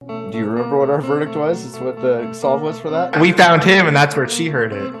Do you remember what our verdict was? It's what the solve was for that? We found him, and that's where she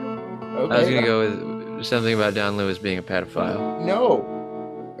heard it. I was Okay. gonna go with something about Don Lewis being a pedophile. No.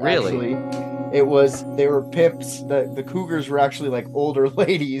 Really? Actually, they were pimps. The cougars were actually like older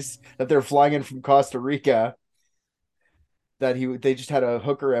ladies that they're flying in from Costa Rica. They just had a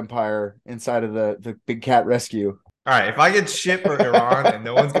hooker empire inside of the big cat rescue. All right, if I get shit for Iran and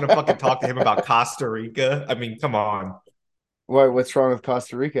no one's gonna fucking talk to him about Costa Rica, I mean, come on. What's wrong with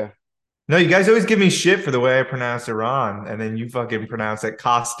Costa Rica? No, you guys always give me shit for the way I pronounce Iran, and then you fucking pronounce it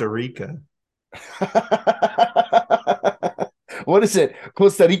Costa Rica. What is it?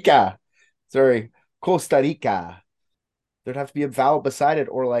 Costa Rica. Sorry, Costa Rica. There'd have to be a vowel beside it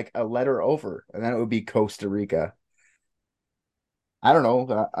or like a letter over, and then it would be Costa Rica. I don't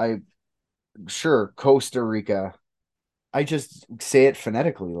know. I sure Costa Rica. I just say it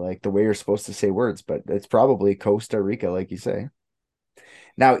phonetically, like the way you're supposed to say words, but it's probably Costa Rica, like you say.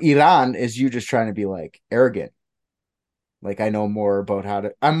 Now, Iran is you just trying to be like arrogant. Like I know more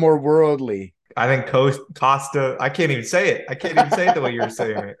about I'm more worldly. I think Costa. I can't even say it. I can't even say it the way you're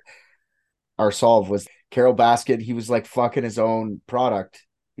saying it. Our solve was Carole Baskin. He was like fucking his own product.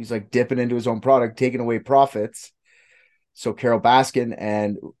 He's like dipping into his own product, taking away profits. So Carole Baskin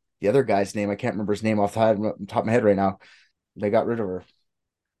and the other guy's name, I can't remember his name off the top of my head right now. They got rid of her.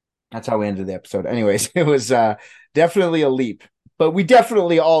 That's how we ended the episode. Anyways, it was definitely a leap, but we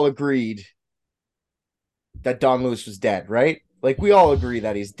definitely all agreed that Don Lewis was dead, right? Like we all agree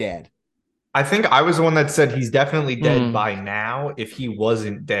that he's dead. I think I was the one that said he's definitely dead by now if he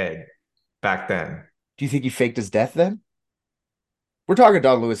wasn't dead back then. Do you think he faked his death then? We're talking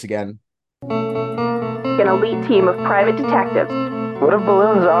Don Lewis again. An elite team of private detectives. What if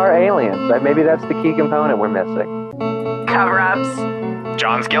balloons are aliens? Maybe that's the key component we're missing. Cover-ups.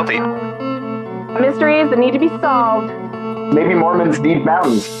 John's guilty. Mysteries that need to be solved. Maybe Mormons need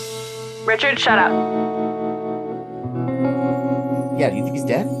mountains. Richard, shut up. Yeah, do you think he's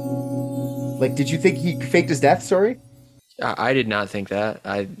dead? Like, did you think he faked his death? Sorry? I did not think that.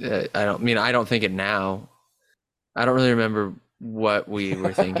 I don't think it now. I don't really remember what we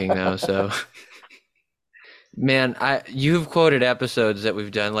were thinking though, so man, you've quoted episodes that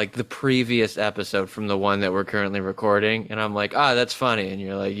we've done, like the previous episode from the one that we're currently recording, and I'm like, that's funny, and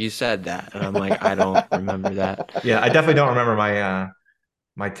you're like, you said that, and I'm like, I don't remember that. Yeah, I definitely don't remember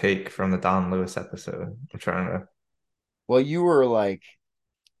my take from the Don Lewis episode. I'm trying to. Well, you were like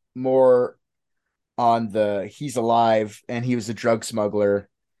more on the he's alive and he was a drug smuggler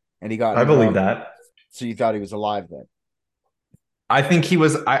and he got. I believe that. So you thought he was alive then? I think he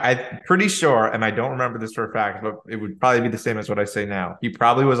was. I'm pretty sure, and I don't remember this for a fact, but it would probably be the same as what I say now. He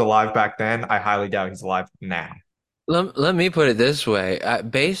probably was alive back then. I highly doubt he's alive now. Let me put it this way.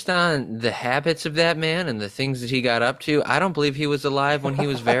 Based on the habits of that man and the things that he got up to, I don't believe he was alive when he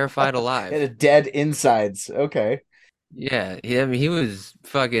was verified alive. And dead insides. Okay. Yeah, I mean, he was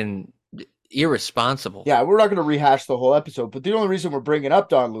fucking irresponsible. Yeah, we're not going to rehash the whole episode, but the only reason we're bringing up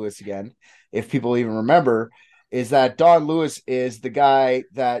Don Lewis again, if people even remember, is that Don Lewis is the guy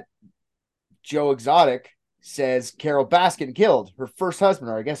that Joe Exotic says Carole Baskin killed, her first husband,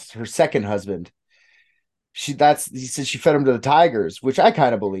 or I guess her second husband. He said she fed him to the tigers, which I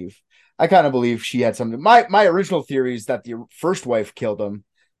kind of believe. I kind of believe she had something. My original theory is that the first wife killed him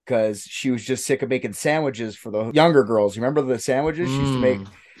because she was just sick of making sandwiches for the younger girls. You remember the sandwiches she used to make?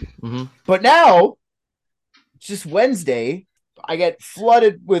 Mm-hmm. But now, it's just Wednesday, I get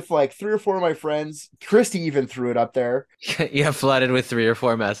flooded with like 3 or 4 of my friends. Christy even threw it up there. You got flooded with 3 or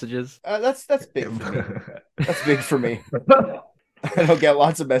 4 messages. That's big for me. That's big for me. I don't get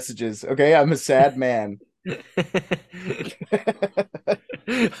lots of messages. Okay, I'm a sad man.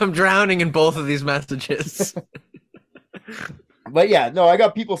 I'm drowning in both of these messages. But yeah, no, I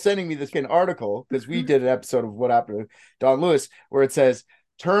got people sending me this article because we did an episode of What Happened to Don Lewis where it says,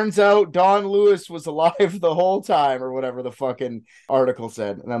 turns out Don Lewis was alive the whole time, or whatever the fucking article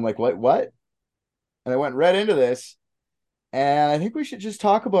said. And I'm like, what? And I went and read into this, and I think we should just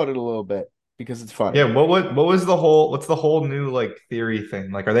talk about it a little bit because it's funny. Yeah, what's the whole new like theory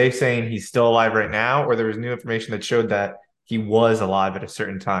thing? Like, are they saying he's still alive right now, or there was new information that showed that he was alive at a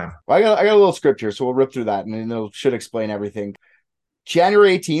certain time? Well, I got a little script here, so we'll rip through that, and then it should explain everything.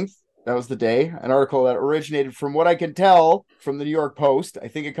 January 18th, that was the day, an article that originated from what I can tell from the New York Post. I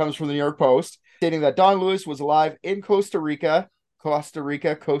think it comes from the New York Post, stating that Don Lewis was alive in Costa Rica,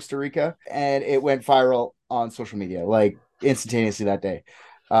 and it went viral on social media, like instantaneously that day.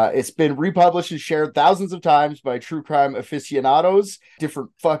 It's been republished and shared thousands of times by true crime aficionados, different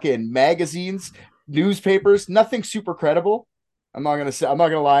fucking magazines, newspapers, nothing super credible. I'm not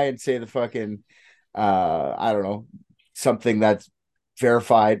gonna lie and say the fucking I don't know, something that's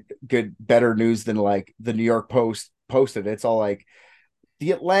verified, good, better news than like the New York Post posted. It's all like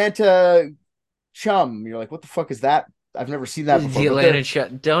the Atlanta chum. You're like, what the fuck is that? I've never seen that before. The But Atlanta they're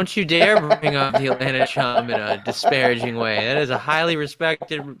Chum. Don't you dare bring up the Atlanta Chum in a disparaging way. That is a highly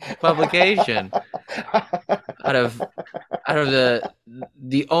respected publication out of the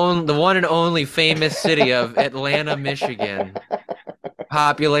one and only famous city of Atlanta, Michigan.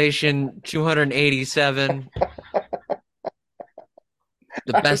 Population 287.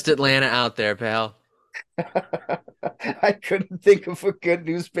 The best Atlanta out there, pal. I couldn't think of a good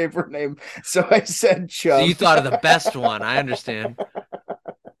newspaper name, so I said So you chum. thought of the best one. I understand.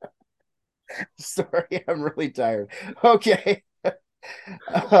 Sorry, I'm really tired. Okay.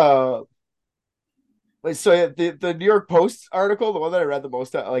 Uh, so yeah, the New York Post article, the one that I read the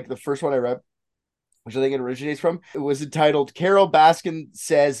most, like the first one I read, which I think it originates from, it was entitled Carole Baskin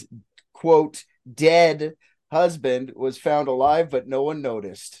says, quote, dead husband was found alive, but no one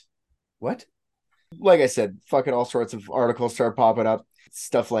noticed. What? Like I said, fucking all sorts of articles start popping up.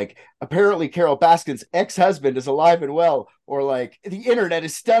 Stuff like, apparently Carole Baskin's ex-husband is alive and well, or like, the internet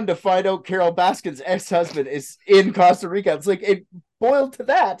is stunned to find out Carole Baskin's ex-husband is in Costa Rica. It's like, it boiled to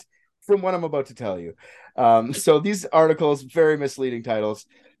that from what I'm about to tell you. So these articles, very misleading titles.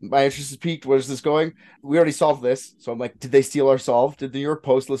 My interest is piqued. Where's this going? We already solved this. So I'm like, did they steal our solve? Did the New York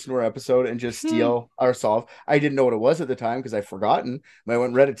Post listen to our episode and just steal our solve? I didn't know what it was at the time because I'd forgotten. I went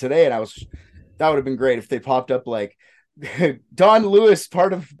and read it today, and that would have been great if they popped up like Don Lewis,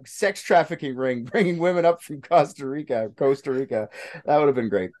 part of sex trafficking ring, bringing women up from Costa Rica. That would have been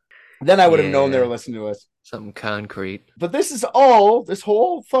great. Then I would have known they were listening to us. Something concrete. But this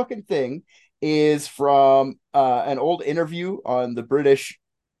whole fucking thing is from an old interview on the British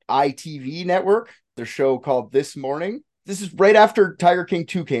ITV network, their show called This Morning. This is right after Tiger King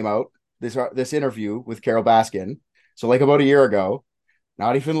 2 came out, this interview with Carole Baskin. So like about a year ago,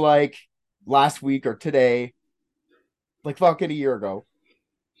 not even like last week or today, like fucking a year ago.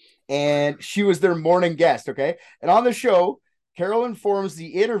 And she was their morning guest, okay? And on the show, Carole informs the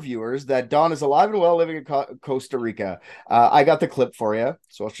interviewers that Don is alive and well living in Costa Rica. I got the clip for you,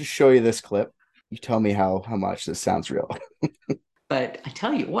 so I'll just show you this clip. You tell me how much this sounds real. But I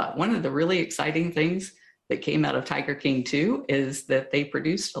tell you what, one of the really exciting things that came out of Tiger King 2 is that they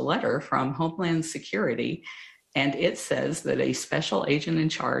produced a letter from Homeland Security, and it says that a special agent in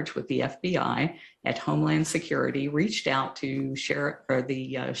charge with the FBI at Homeland Security reached out to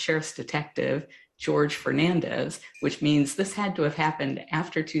the sheriff's detective, George Fernandez, which means this had to have happened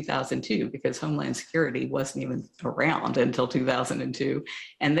after 2002 because Homeland Security wasn't even around until 2002.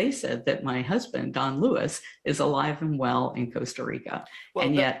 And they said that my husband, Don Lewis, is alive and well in Costa Rica. Well,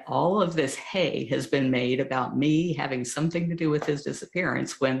 and yet all of this hay has been made about me having something to do with his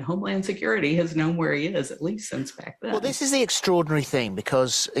disappearance when Homeland Security has known where he is, at least since back then. Well, this is the extraordinary thing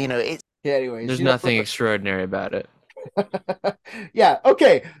because, it's... Yeah, anyways. There's nothing extraordinary about it. Yeah,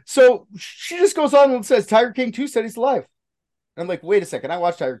 okay. So she just goes on and says Tiger King 2 said he's alive. I'm like, wait a second, I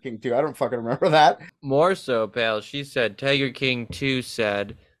watched Tiger King 2. I don't fucking remember that. More so, pal, she said Tiger King 2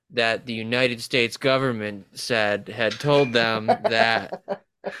 said that the United States government had told them that.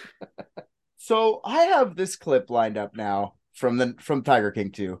 So I have this clip lined up now from Tiger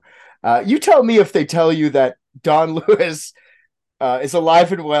King 2. You tell me if they tell you that Don Lewis is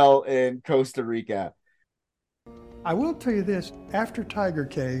alive and well in Costa Rica. I will tell you this, after Tiger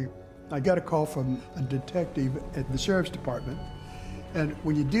King, I got a call from a detective at the sheriff's department. And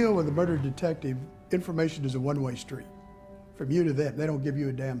when you deal with a murder detective, information is a one-way street. From you to them, they don't give you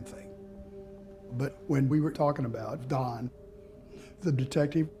a damn thing. But when we were talking about Don, the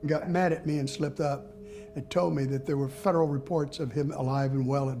detective got mad at me and slipped up and told me that there were federal reports of him alive and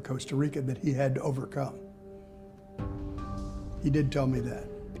well in Costa Rica that he had to overcome. He did tell me that.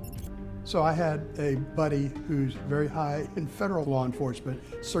 So I had a buddy who's very high in federal law enforcement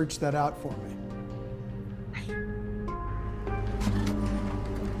search that out for me.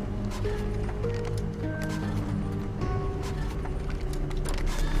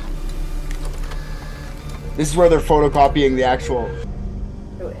 This is where they're photocopying the actual...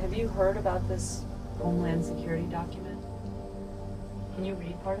 Have you heard about this Homeland Security document? Can you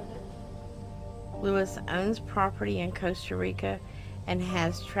read part of it? Lewis owns property in Costa Rica and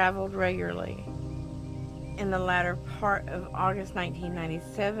has traveled regularly. In the latter part of August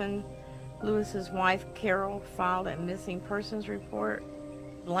 1997, Lewis's wife Carole filed a missing persons report.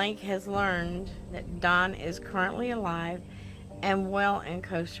 Blank has learned that Don is currently alive and well in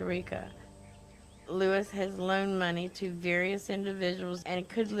Costa Rica. Lewis has loaned money to various individuals and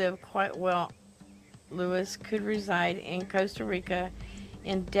could live quite well. Lewis could reside in Costa Rica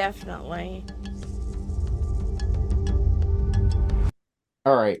indefinitely.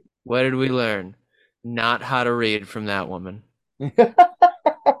 All right. What did we learn? Not how to read from that woman.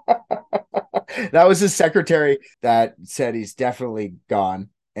 That was his secretary that said he's definitely gone.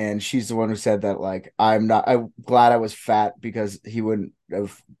 And she's the one who said that, like, I'm glad I was fat because he wouldn't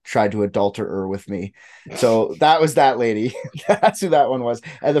have tried to adulter her with me. So that was that lady. That's who that one was.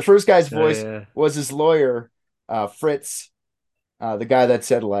 And the first guy's Oh, voice yeah. was his lawyer, Fritz, the guy that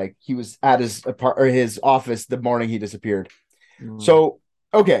said, like, he was at his office the morning he disappeared. So,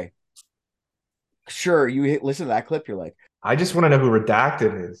 okay, sure, listen to that clip, you're like, I just want to know who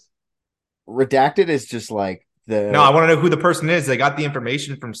Redacted is. redacted is just like No, I the want to know who the person is. They got the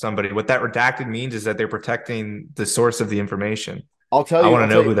information from somebody. What that redacted means is that they're protecting the source of the information. I'll tell I you, want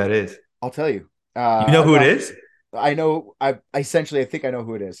to know who that is. I'll tell you. You know I'm who it not, is? I know, I essentially, I think I know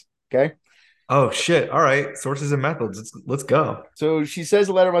who it is. Okay. Oh shit! All right, sources and methods. Let's go. So she says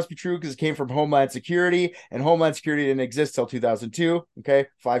the letter must be true because it came from Homeland Security, and Homeland Security didn't exist till 2002. Okay.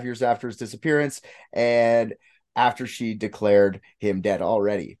 5 years after his disappearance. And after she declared him dead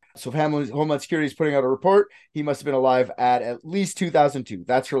already. So if Homeland Security is putting out a report, he must have been alive at least 2002.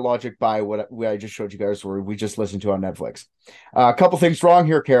 That's her logic by what I just showed you guys, where we just listened to on Netflix. A couple things wrong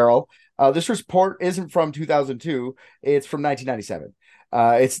here, Carole. This report isn't from 2002. It's from 1997.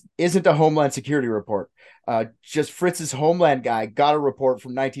 It isn't a Homeland Security report. Just Fritz's Homeland guy got a report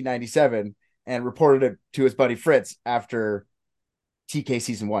from 1997 and reported it to his buddy Fritz after TK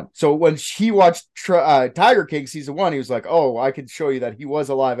season 1. So when he watched Tiger King season 1, he was like, "Oh, I can show you that he was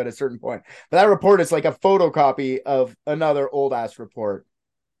alive at a certain point." But that report is like a photocopy of another old ass report.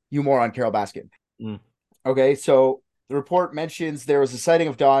 You moron, Carole Baskin. Okay, so the report mentions there was a sighting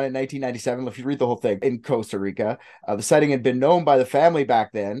of Don in 1997. If you read the whole thing, in Costa Rica, the sighting had been known by the family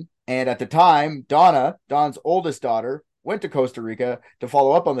back then, and at the time, Don's oldest daughter, went to Costa Rica to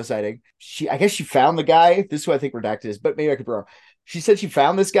follow up on the sighting. I guess she found the guy. This is who I think redacted is, but maybe I could be wrong. She said she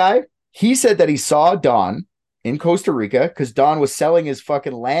found this guy. He said that he saw Don in Costa Rica because Don was selling his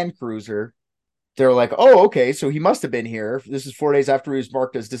fucking Land Cruiser. They're like, "Oh, okay, so he must have been here." This is 4 days after he was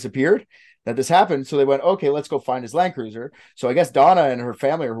marked as disappeared that this happened. So they went, "Okay, let's go find his Land Cruiser." So I guess Donna and her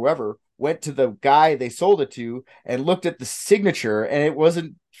family or whoever went to the guy they sold it to and looked at the signature, and it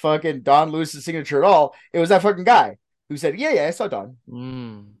wasn't fucking Don Lewis's signature at all. It was that fucking guy who said, "Yeah, I saw Don."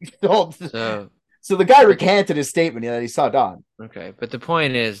 So the guy recanted his statement that he saw Don. Okay, but the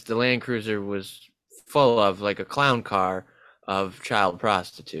point is, the Land Cruiser was full of like a clown car of child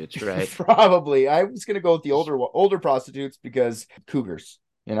prostitutes, right? Probably. I was gonna go with the older prostitutes because cougars,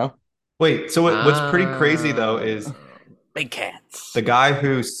 you know. Wait, so what's pretty crazy though is big cats. The guy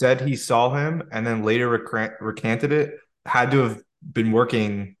who said he saw him and then later recanted it had to have been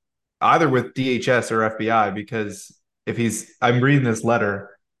working either with DHS or FBI, because I'm reading this letter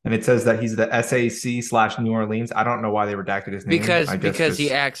and it says that he's the SAC/New Orleans. I don't know why they redacted his name. Because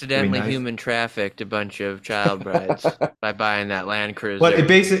he accidentally human trafficked a bunch of child brides by buying that Land Cruiser. But it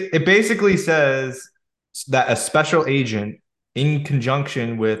basically says that a special agent, in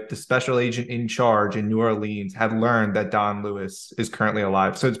conjunction with the special agent in charge in New Orleans, had learned that Don Lewis is currently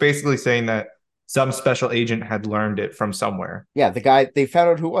alive. So it's basically saying that some special agent had learned it from somewhere. Yeah, the guy they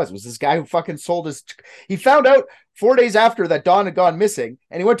found out who was this guy who fucking sold his. He found out 4 days after that Don had gone missing,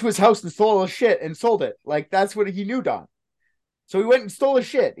 and he went to his house and stole his shit and sold it. Like, that's what he knew Don. So he went and stole his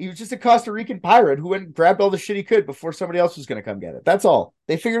shit. He was just a Costa Rican pirate who went and grabbed all the shit he could before somebody else was going to come get it. That's all.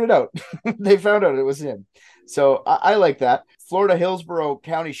 They figured it out. They found out it was him. So I like that. Florida Hillsborough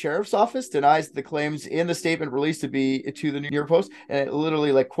County Sheriff's Office denies the claims in the statement released to the New York Post. And it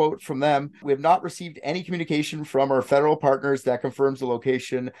literally, like, quote from them, "We have not received any communication from our federal partners that confirms the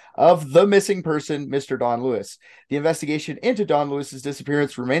location of the missing person, Mr. Don Lewis. The investigation into Don Lewis's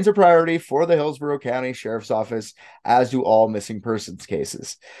disappearance remains a priority for the Hillsborough County Sheriff's Office, as do all missing persons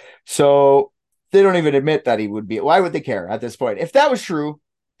cases." So they don't even admit that he would be. Why would they care at this point? If that was true,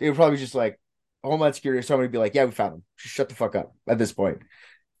 they would probably just like Homeland Security or somebody would be like, "Yeah, we found him." Just shut the fuck up at this point.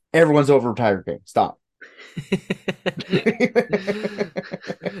 Everyone's over Tiger King. Stop. The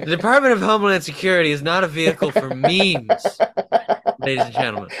Department of Homeland Security is not a vehicle for memes, ladies and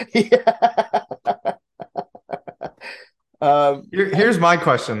gentlemen. Here's my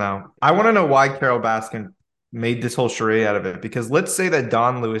question, though. I want to know why Carole Baskin made this whole charade out of it, because let's say that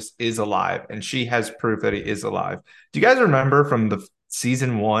Don Lewis is alive and she has proof that he is alive. Do you guys remember from the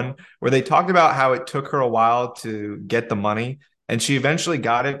season 1 where they talked about how it took her a while to get the money, and she eventually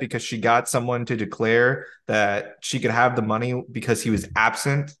got it because she got someone to declare that she could have the money because he was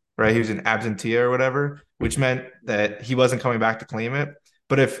absent, right? He was an absentee or whatever, which meant that he wasn't coming back to claim it.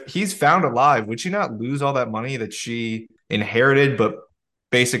 But if he's found alive, would she not lose all that money that she inherited, but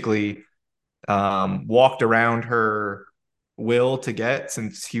basically walked around her will to get,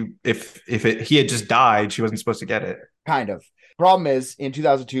 since he had just died, she wasn't supposed to get it. Kind of. Problem is, in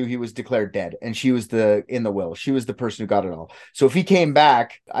 2002, he was declared dead, and she was in the will. She was the person who got it all. So if he came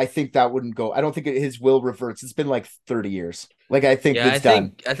back, I think that wouldn't go. I don't think his will reverts. It's been like 30 years. Like, I think it's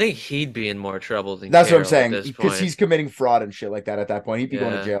done. I think he'd be in more trouble than That's Carole what I'm saying, at this because point. he's committing fraud and shit like that at that point. He'd be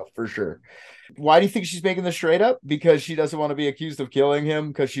going to jail for sure. Why do you think she's making this straight up? Because she doesn't want to be accused of killing him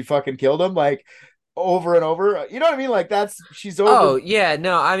because she fucking killed him, like, over and over. You know what I mean? Like, she's over. Oh yeah,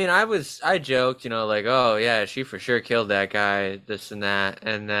 no, I mean, I joked, like, oh yeah, she for sure killed that guy, this and that,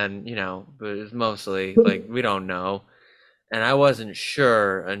 and then, but it was mostly like, we don't know, and I wasn't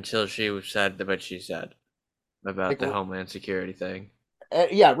sure until she said about Like, the Homeland Security thing.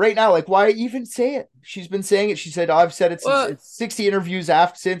 Yeah, right now, like, why even say it? She's been saying it. She said, oh, I've said it since Well, 60 interviews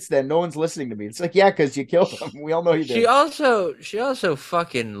since then. No one's listening to me. It's like, yeah, because you killed him. We all know you did. She also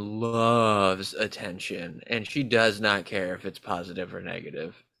fucking loves attention, and she does not care if it's positive or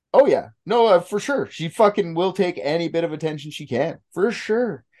negative. Oh yeah, no, for sure. She fucking will take any bit of attention she can, for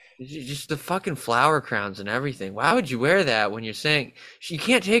sure. Just the fucking flower crowns and everything. Why would you wear that when you're saying you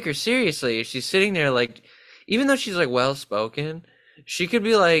can't take her seriously? She's sitting there like, even though she's like well spoken, she could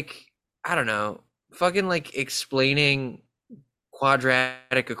be like, I don't know, fucking like explaining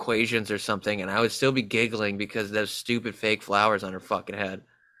quadratic equations or something, and I would still be giggling because of those stupid fake flowers on her fucking head.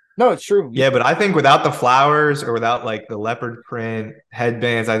 No, it's true. Yeah, but I think without the flowers or without like the leopard print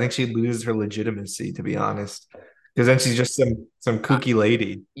headbands, I think she'd lose her legitimacy, to be honest. Because then she's just some kooky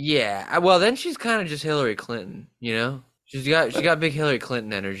lady. Yeah, well, then she's kind of just Hillary Clinton, She's got big Hillary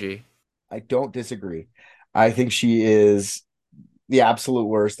Clinton energy. I don't disagree. I think she is the absolute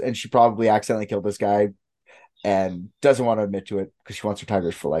worst, and she probably accidentally killed this guy and doesn't want to admit to it because she wants her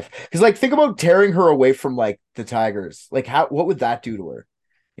tigers for life. Because, like, think about tearing her away from like the tigers. Like, what would that do to her?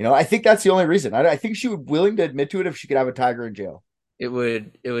 I think that's the only reason. I think she would be willing to admit to it if she could have a tiger in jail. It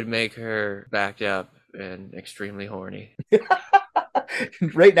would make her backed up and extremely horny.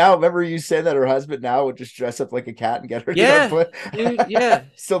 Right now, remember you said that her husband now would just dress up like a cat and get her. Yeah, dude, yeah.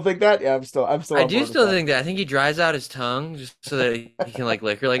 Still think that? Yeah, I'm still. I do still think that. I think he dries out his tongue just so that he can like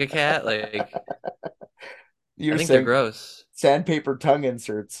lick her like a cat. Like, I think they're gross. Sandpaper tongue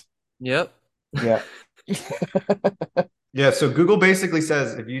inserts. Yep. Yeah. Yeah, so Google basically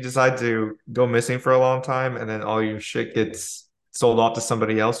says if you decide to go missing for a long time and then all your shit gets sold off to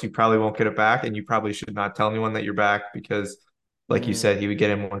somebody else, you probably won't get it back, and you probably should not tell anyone that you're back because, like you said, he would get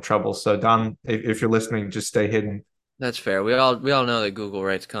in more trouble. So Don, if you're listening, just stay hidden. That's fair. We all know that Google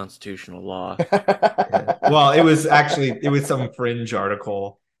writes constitutional law. Yeah. Well, it was some fringe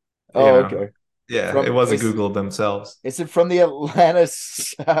article. Okay. Yeah, it wasn't Google themselves. Is it from the Atlanta?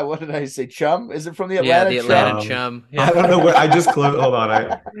 What did I say? Chum? Is it from the Atlanta? Yeah, the Atlanta Chum. Yeah. I don't know where. I just closed. Hold on,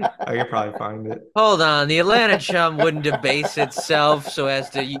 I could probably find it. Hold on, the Atlanta Chum wouldn't debase itself so as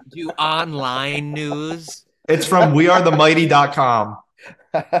to do online news. It's from wearethemighty.com.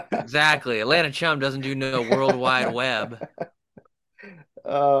 Exactly. Atlanta Chum doesn't do no World Wide Web.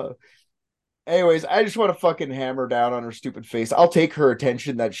 Anyways, I just want to fucking hammer down on her stupid face. I'll take her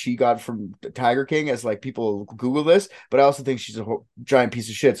attention that she got from Tiger King as like people Google this, but I also think she's a giant piece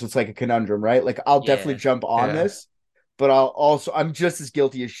of shit. So it's like a conundrum, right? Like, I'll definitely jump on this, but I'm just as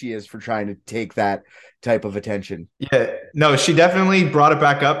guilty as she is for trying to take that type of attention. Yeah, no, she definitely brought it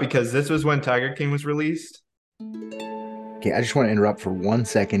back up because this was when Tiger King was released. Okay, I just want to interrupt for 1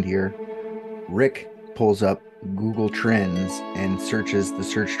 second here. Rick pulls up Google Trends and searches the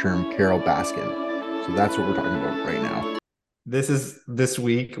search term Carole Baskin. So that's what we're talking about right now. This is this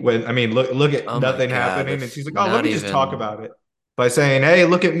week when, look at nothing happening. And she's like, oh, let me just talk about it by saying, hey,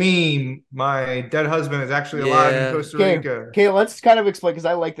 look at me. My dead husband is actually alive in Costa Rica. Okay, let's kind of explain, because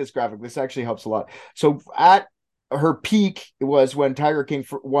I like this graphic. This actually helps a lot. So at her peak was when Tiger King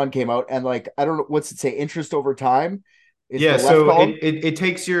 1 came out, and like, I don't know, what's it say? Interest over time. So it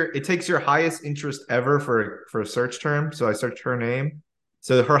takes your highest interest ever for a search term. So I searched her name.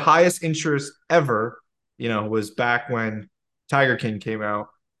 So her highest interest ever, was back when Tiger King came out,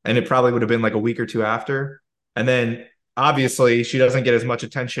 and it probably would have been like a week or two after. And then obviously she doesn't get as much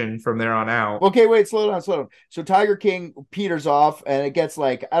attention from there on out. Okay, wait, slow down. So Tiger King peters off, and it gets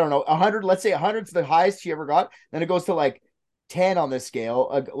like, I don't know, 100. Let's say 100's the highest she ever got. Then it goes to like 10 on this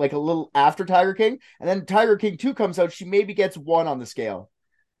scale, like a little after Tiger King, and then Tiger King 2 comes out, she maybe gets 1 on the scale,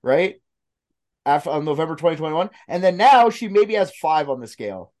 right? After on November 2021, and then now she maybe has 5 on the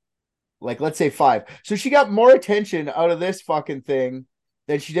scale, like let's say 5. So she got more attention out of this fucking thing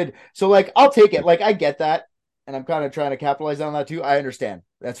than she did. So like, I'll take it. Like, I get that, and I'm kind of trying to capitalize on that too. I understand,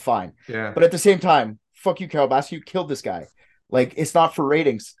 that's fine. Yeah, but at the same time, fuck you, Carole Baskin, you killed this guy. Like, it's not for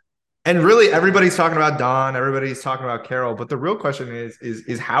ratings. And really, everybody's talking about Dawn. Everybody's talking about Carole. But the real question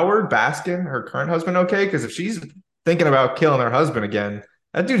is Howard Baskin, her current husband, okay? Because if she's thinking about killing her husband again,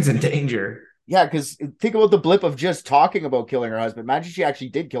 that dude's in danger. Yeah, because think about the blip of just talking about killing her husband. Imagine she actually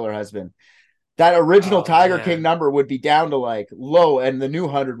did kill her husband. That original Oh Tiger King man. number would be down to like low, and the new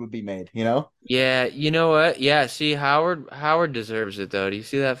 100 would be made. Yeah, you know what? Yeah, see, Howard deserves it though. Do you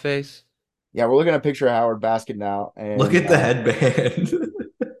see that face? Yeah, we're looking at a picture of Howard Baskin now, Look and at the headband.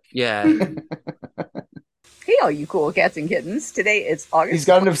 Yeah. Hey, all you cool cats and kittens. Today it's August. he's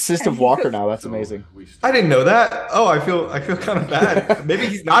got an assistive walker now. That's amazing. I didn't know that. Oh, I feel kind of bad. Maybe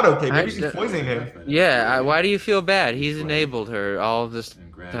he's not okay. Maybe she's poisoning him. Yeah, why do you feel bad? He's enabled her all of this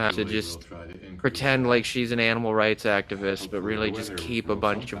time to just pretend like she's an animal rights activist, but really just keep a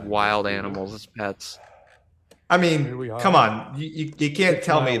bunch of wild animals as pets. I mean, come on. You can't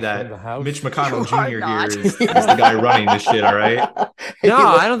tell me that Mitch McConnell Jr. here is the guy running this shit, all right? No,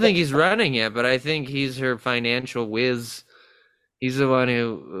 I don't think he's running it, but I think he's her financial whiz. He's the one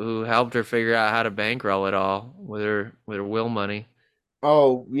who helped her figure out how to bankroll it all with her will money.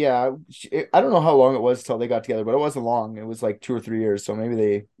 Oh yeah, I don't know how long it was till they got together, but it wasn't long. It was like 2 or 3 years, so maybe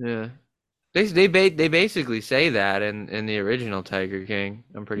they. Yeah, they basically say that in the original Tiger King.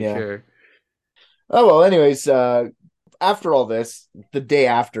 I'm pretty sure. Oh well, anyways, after all this, the day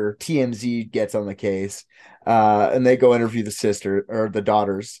after, TMZ gets on the case, and they go interview the sister or the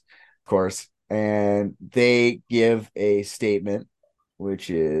daughters, of course, and they give a statement, which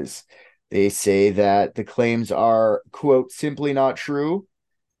is they say that the claims are, quote, simply not true.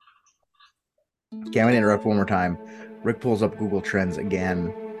 Okay, I'm gonna interrupt one more time. Rick pulls up Google Trends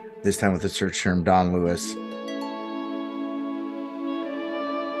again, this time with the search term Don Lewis.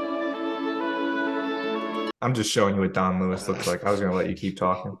 I'm just showing you what Don Lewis looks like. I was going to let you keep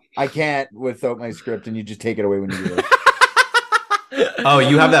talking. I can't without my script, and you just take it away when you do it. Oh,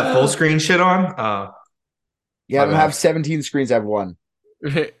 you have that full screen shit on? Yeah, I don't have 17 screens. I have one.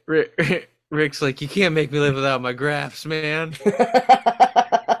 Rick's like, you can't make me live without my graphs, man.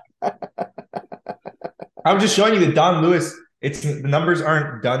 I'm just showing you that Don Lewis, the numbers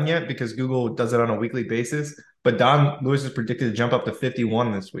aren't done yet because Google does it on a weekly basis, but Don Lewis is predicted to jump up to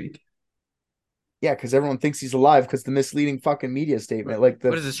 51 this week. Yeah, because everyone thinks he's alive because the misleading fucking media statement. Like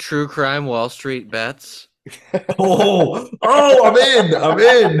what is this, true crime Wall Street bets? I'm in.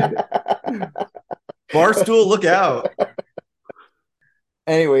 Barstool, look out.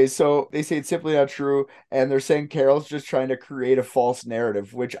 Anyway, so they say it's simply not true, and they're saying Carole's just trying to create a false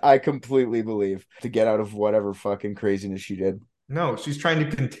narrative, which I completely believe, to get out of whatever fucking craziness she did. No, she's trying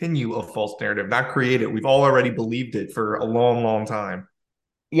to continue a false narrative, not create it. We've all already believed it for a long, long time.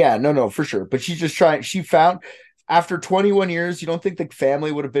 Yeah, no, for sure. But she's just trying. She found, after 21 years, you don't think the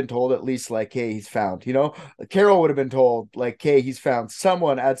family would have been told at least, like, hey, he's found, Carole would have been told, like, hey, he's found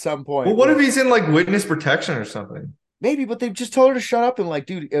someone at some point. Well, what if he's in, like, witness protection or something? Maybe, but they just told her to shut up and, like,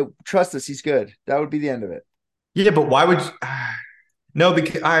 dude, trust us, he's good. That would be the end of it. Yeah, but why would no,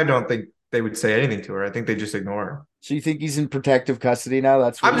 because I don't think they would say anything to her. I think they just ignore her. So you think he's in protective custody now?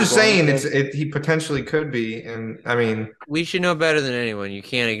 That's what I'm just saying he potentially could be. And I mean, we should know better than anyone. You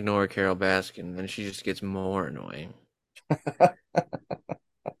can't ignore Carole Baskin, then she just gets more annoying.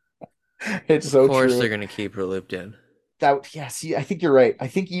 It's so true. Of course they're going to keep her looped in. See, I think you're right. I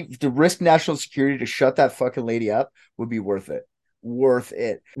think to risk national security to shut that fucking lady up would be worth it. Worth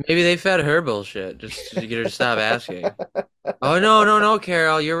it. Maybe they fed her bullshit just to get her to stop asking. Oh no,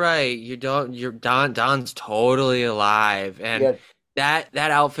 Carole, you're right. Don's totally alive, and that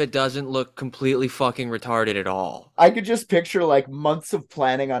outfit doesn't look completely fucking retarded at all. I could just picture like months of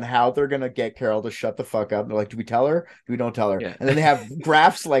planning on how they're gonna get Carole to shut the fuck up. And they're like, do we tell her? Do we don't tell her? Yeah. And then they have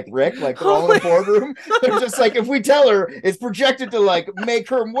graphs like Rick, like they're all in the boardroom. They're just like, if we tell her, it's projected to like make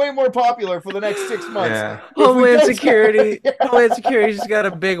her way more popular for the next 6 months. Yeah. Homeland Security just got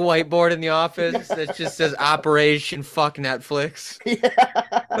a big whiteboard in the office that just says Operation Fuck Netflix.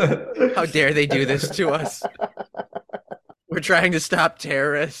 Yeah. How dare they do this to us? We're trying to stop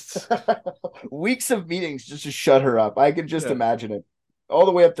terrorists. Weeks of meetings just to shut her up. I can just imagine it. All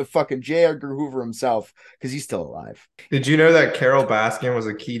the way up to fucking J. Edgar Hoover himself, because he's still alive. Did you know that Carole Baskin was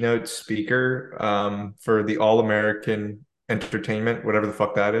a keynote speaker for the All-American Entertainment, whatever the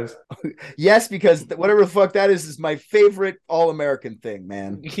fuck that is? Yes, because whatever the fuck that is my favorite All-American thing,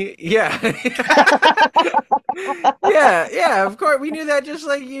 man. Yeah. yeah, of course. We knew that just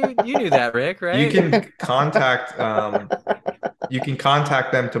like you knew that, Rick, right? You can contact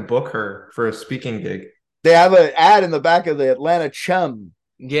them to book her for a speaking gig. They have an ad in the back of the Atlanta Chum.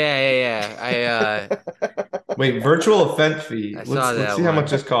 Yeah. Wait, virtual event fee. Let's see how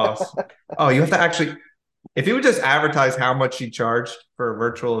much this costs. Oh, you have to actually. If he would just advertise how much she charged for a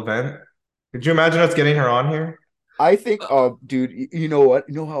virtual event, could you imagine us getting her on here? I think, oh, dude, you know what?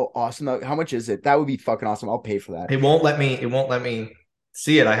 You know how awesome how much is it? That would be fucking awesome. I'll pay for that. It won't let me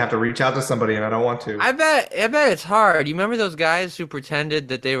see it. I have to reach out to somebody and I don't want to. I bet it's hard. You remember those guys who pretended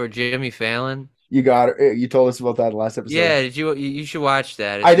that they were Jimmy Fallon? You got it. You told us about that last episode. Yeah, did you should watch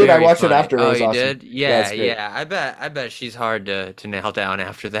that. It's I did. I very watched it funny. after. It Oh, was you awesome. did? Yeah, great. yeah. I bet she's hard to nail down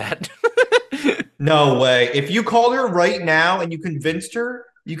after that. No way. If you called her right now and you convinced her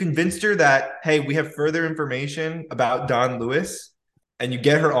that, hey, we have further information about Don Lewis, and you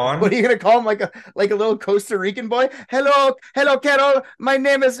get her on. What are you gonna call him? Like a little Costa Rican boy? Hello, Carole. My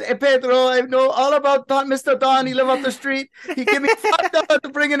name is Pedro. I know all about Mr. Don. He live up the street. He give me $5 to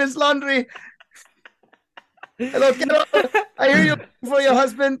bring in his laundry. Hello, Carole. I hear you for your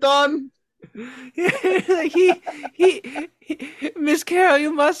husband, Don. he Miss Carole,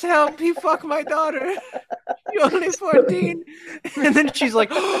 you must help. He fucked my daughter. You're only 14. And then she's like,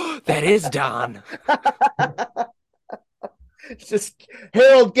 oh, that is Don. It's just,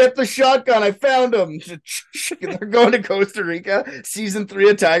 Harold, get the shotgun. I found him. They're going to Costa Rica. Season 3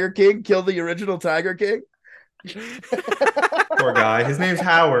 of Tiger King. Kill the original Tiger King. Poor guy. His name's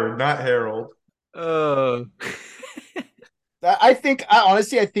Howard, not Harold. Oh. I think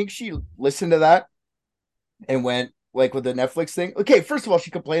she listened to that and went like with the Netflix thing. Okay, first of all, she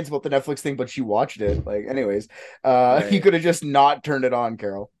complains about the Netflix thing, but she watched it. Like, anyways, right. You could have just not turned it on,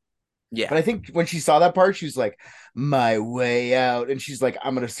 Carole. Yeah. But I think when she saw that part, she was like, my way out. And she's like,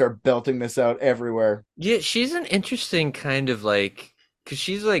 I'm going to start belting this out everywhere. Yeah, she's an interesting kind of like, because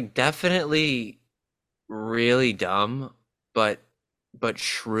she's like definitely really dumb, but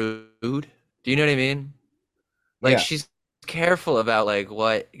shrewd. Do you know what I mean? Like, she's careful about like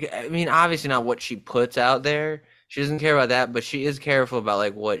what, I mean, obviously not what she puts out there. She doesn't care about that, but she is careful about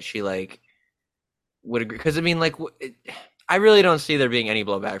like what she like would agree. Because I mean, like, I really don't see there being any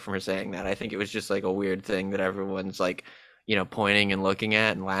blowback from her saying that. I think it was just like a weird thing that everyone's like, you know, pointing and looking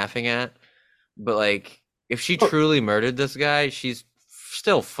at and laughing at. But like, if she truly murdered this guy, she's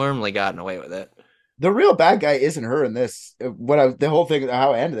still firmly gotten away with it. The real bad guy isn't her in this. The whole thing,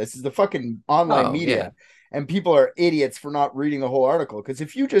 how I ended this is the fucking online media. Yeah. And people are idiots for not reading the whole article. Because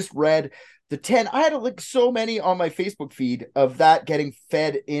if you just read the 10, I had to look so many on my Facebook feed of that getting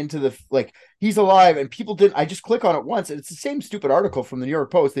fed into the, like, he's alive, and people didn't. I just click on it once, and it's the same stupid article from the New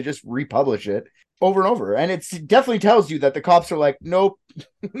York Post. They just republish it over and over. And it definitely tells you that the cops are like, nope.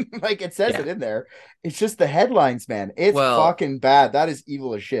 Like, it says it in there. It's just the headlines, man. It's fucking bad. That is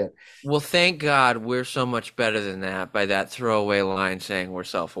evil as shit. Well, thank God we're so much better than that by that throwaway line saying we're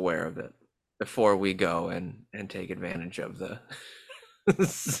self-aware of it before we go and take advantage of the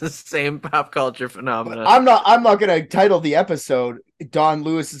same pop culture phenomenon. I'm not gonna title the episode Don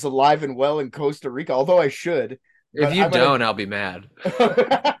Lewis is alive and well in Costa Rica, although I should. If you don't, I'll be mad.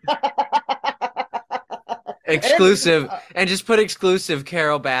 Exclusive, and just put exclusive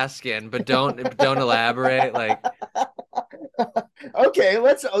Carole Baskin, but don't elaborate. Like, okay, you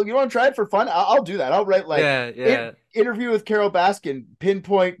want to try it for fun? I'll do that. I'll write like interview with Carole Baskin,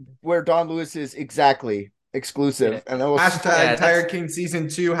 pinpoint where Don Lewis is exactly, exclusive, and then we'll hashtag Tiger King season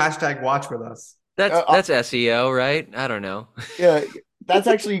 2 hashtag watch with us. That's SEO, right? I don't know. Yeah, that's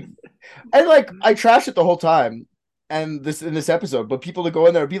actually, and like I trash it the whole time. And in this episode, but people to go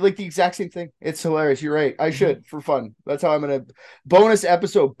in there be like the exact same thing. It's hilarious. You're right. I should for fun. That's how I'm gonna bonus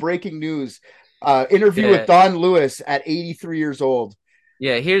episode. Breaking news. Interview with Don Lewis at 83 years old.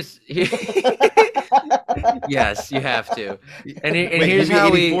 Yeah, yes, you have to. And Wait, here's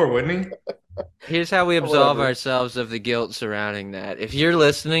how 84, wouldn't he? Here's how we absolve ourselves of the guilt surrounding that. If you're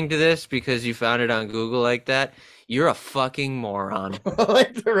listening to this because you found it on Google like that, you're a fucking moron.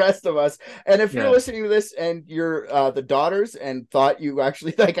 Like the rest of us. And if you're listening to this and you're the daughters and thought you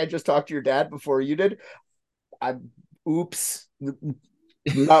actually, like, I just talked to your dad before you did, oops.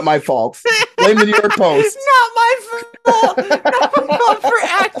 Not my fault. Blame the New York Post. Not my fault. Not my fault for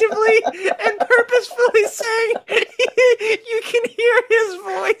actively and purposefully saying you can hear his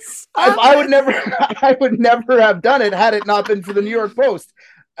voice. I would never have done it had it not been for the New York Post.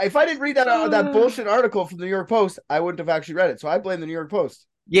 If I didn't read that bullshit article from the New York Post, I wouldn't have actually read it. So I blame the New York Post.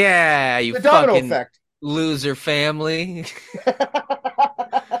 Yeah, you the domino fucking effect. Loser family.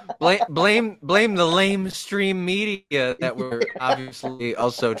 blame the lame stream media that we're obviously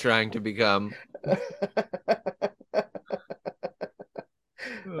also trying to become.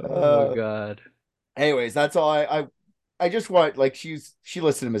 Oh God. Anyways, that's all I just want, like, she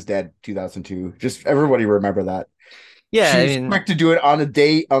listed him as dead 2002. Just everybody remember that. Yeah, she's quick to do it on the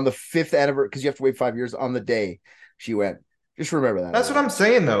 5th anniversary, because you have to wait 5 years on the day she went. Just remember that. That's what I'm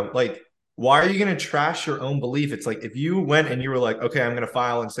saying though. Like, why are you going to trash your own belief? It's like if you went and you were like, okay, I'm going to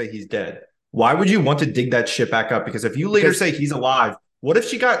file and say he's dead. Why would you want to dig that shit back up? Because if you later say he's alive, what if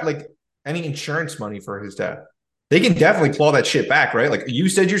she got like any insurance money for his death? They can definitely claw that shit back, right? Like you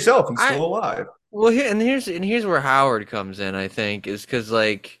said yourself, he's still alive. Well, here's where Howard comes in. I think is because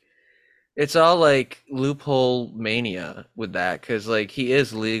like it's all like loophole mania with that because like he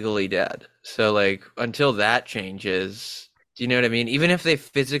is legally dead. So like until that changes, do you know what I mean? Even if they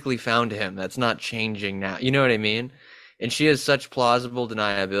physically found him, that's not changing now. You know what I mean? And she has such plausible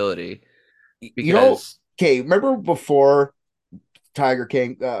deniability because okay, remember before Tiger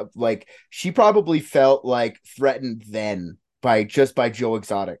King, like she probably felt like threatened then by Joe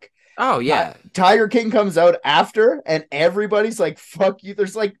Exotic. Oh yeah, Tiger King comes out after, and everybody's like, "Fuck you."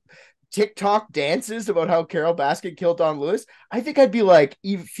 There's like TikTok dances about how Carole Baskin killed Don Lewis. I think I'd be like,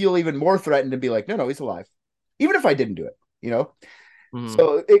 feel even more threatened and be like, no, he's alive, even if I didn't do it.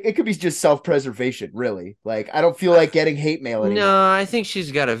 So it could be just self-preservation, really. Like I don't feel like getting hate mail anymore. No, I think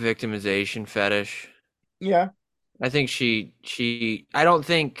she's got a victimization fetish. Yeah. I think I don't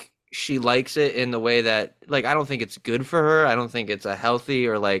think she likes it in the way that, like, I don't think it's good for her. I don't think it's a healthy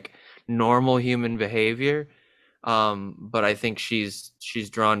or like normal human behavior. But I think she's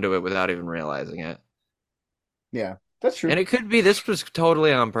drawn to it without even realizing it. Yeah, that's true. And it could be this was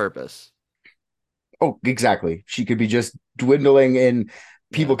totally on purpose. Oh, exactly. She could be just dwindling in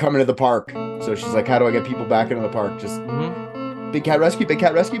people coming to the park. So she's like, how do I get people back into the park? Just big cat rescue, big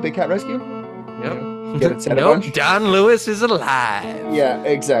cat rescue, big cat rescue. Yep. Get it set a Nope, bunch. Don Lewis is alive. Yeah,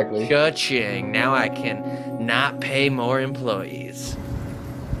 exactly. Cha-ching. Now I can not pay more employees.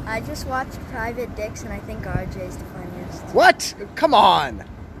 I just watched Private Dicks, and I think RJ's the funniest. What? Come on.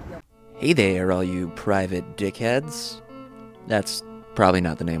 Hey there, all you private dickheads. That's probably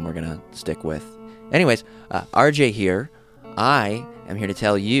not the name we're gonna stick with. Anyways, RJ here. I am here to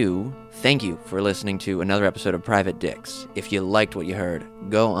tell you thank you for listening to another episode of Private Dicks. If you liked what you heard,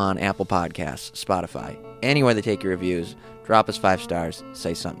 go on Apple Podcasts, Spotify, anywhere they take your reviews, drop us 5 stars,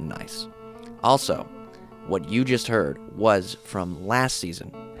 say something nice. Also, what you just heard was from last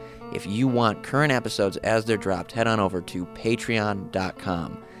season. If you want current episodes as they're dropped, head on over to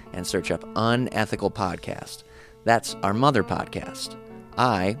patreon.com and search up Unethical Podcast. That's our mother podcast.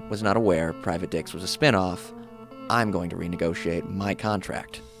 I was not aware Private Dicks was a spinoff. I'm going to renegotiate my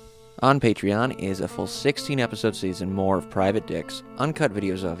contract. On Patreon is a full 16-episode season more of Private Dicks, uncut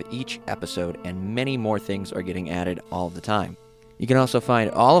videos of each episode, and many more things are getting added all the time. You can also find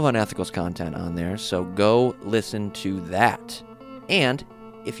all of Unethical's content on there, so go listen to that. And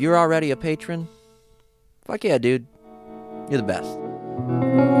if you're already a patron, fuck yeah, dude. You're the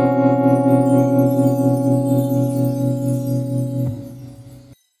best.